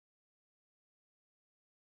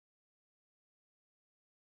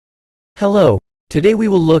Hello, today we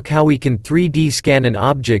will look how we can 3D scan an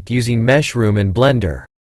object using Meshroom and Blender.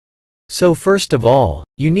 So first of all,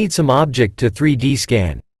 you need some object to 3D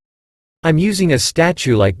scan. I'm using a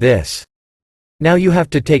statue like this. Now you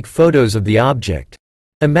have to take photos of the object.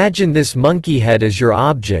 Imagine this monkey head as your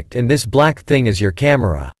object and this black thing as your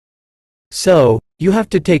camera. So, you have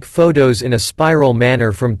to take photos in a spiral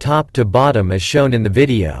manner from top to bottom as shown in the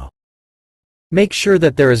video. Make sure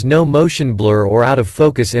that there is no motion blur or out of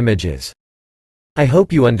focus images. I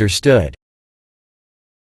hope you understood.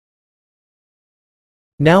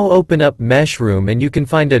 Now open up Meshroom and you can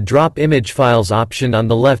find a Drop Image Files option on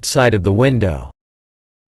the left side of the window.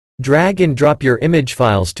 Drag and drop your image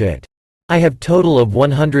files to it. I have total of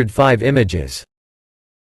 105 images.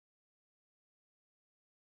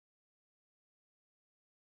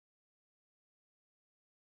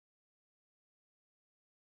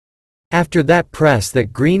 After that, press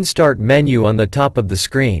that green Start menu on the top of the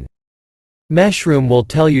screen. Meshroom will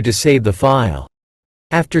tell you to save the file.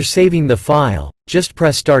 After saving the file, just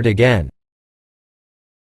press Start again.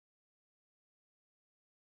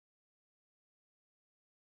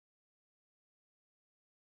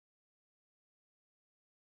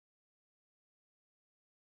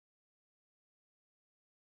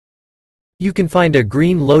 You can find a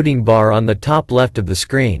green loading bar on the top left of the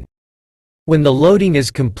screen. When the loading is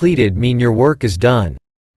completed, mean your work is done.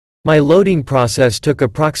 My loading process took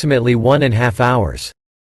approximately 1.5 hours.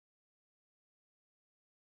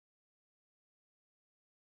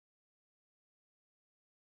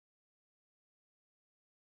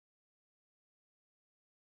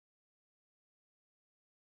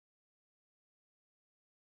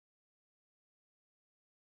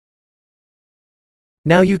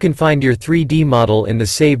 Now you can find your 3D model in the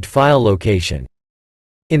saved file location.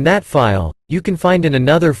 In that file, you can find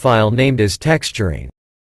another file named as texturing.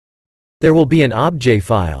 There will be an obj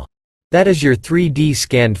file. That is your 3D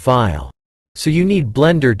scanned file. So you need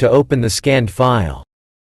Blender to open the scanned file.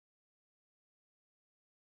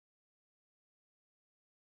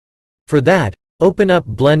 For that, open up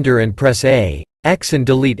Blender and press X and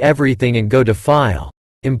delete everything and go to File,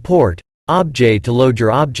 Import, Obj to load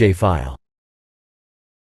your obj file.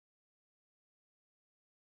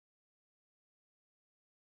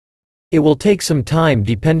 It will take some time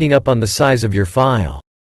depending upon the size of your file.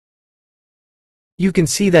 You can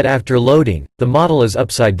see that after loading, the model is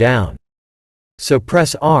upside down. So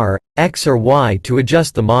press R, X or Y to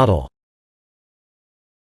adjust the model.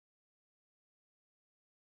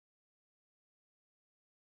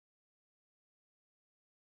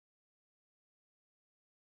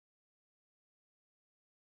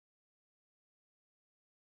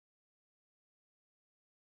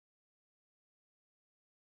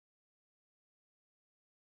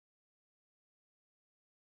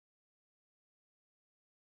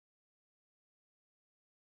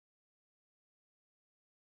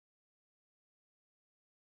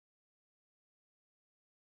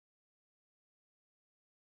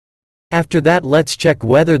 After that, let's check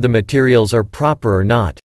whether the materials are proper or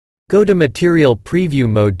not. Go to Material Preview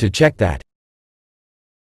mode to check that.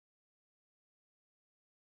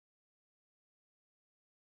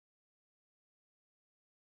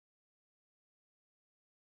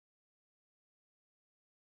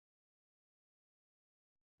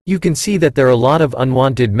 You can see that there are a lot of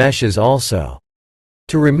unwanted meshes also.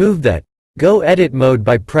 To remove that, go Edit mode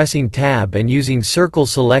by pressing Tab and using Circle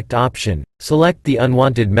Select option, select the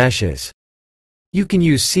unwanted meshes. You can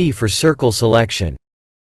use C for circle selection.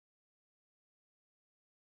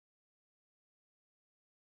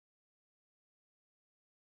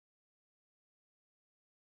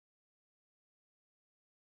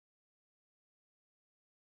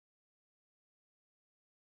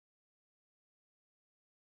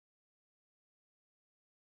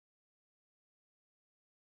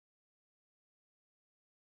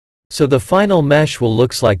 So the final mesh will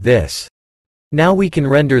looks like this. Now we can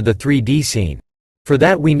render the 3D scene. For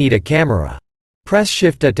that we need a camera. Press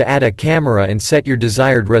Shift A to add a camera and set your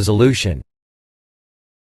desired resolution.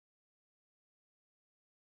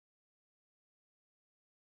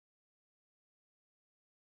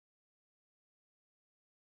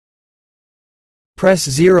 Press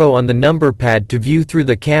 0 on the number pad to view through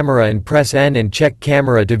the camera and press N and check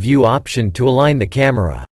Camera to View option to align the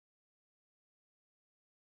camera.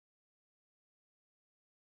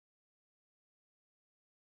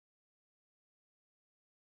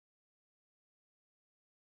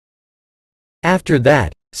 After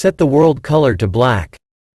that, set the world color to black.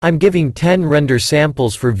 I'm giving 10 render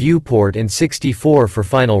samples for viewport and 64 for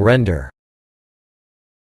final render.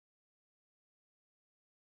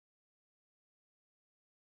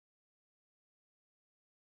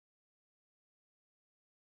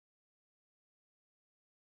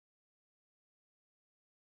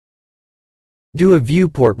 Do a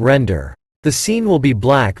viewport render. The scene will be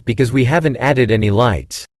black because we haven't added any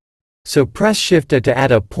lights. So press Shift A to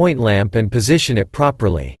add a point lamp and position it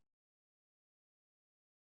properly.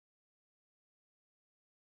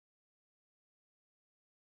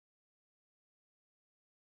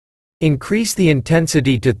 Increase the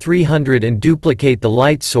intensity to 300 and duplicate the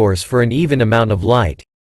light source for an even amount of light.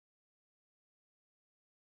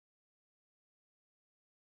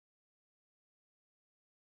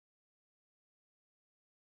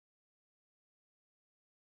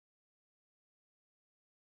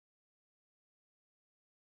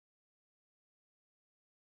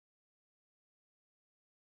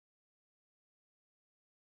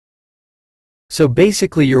 So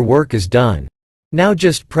basically your work is done. Now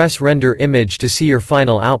just press render image to see your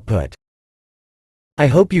final output. I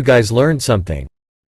hope you guys learned something.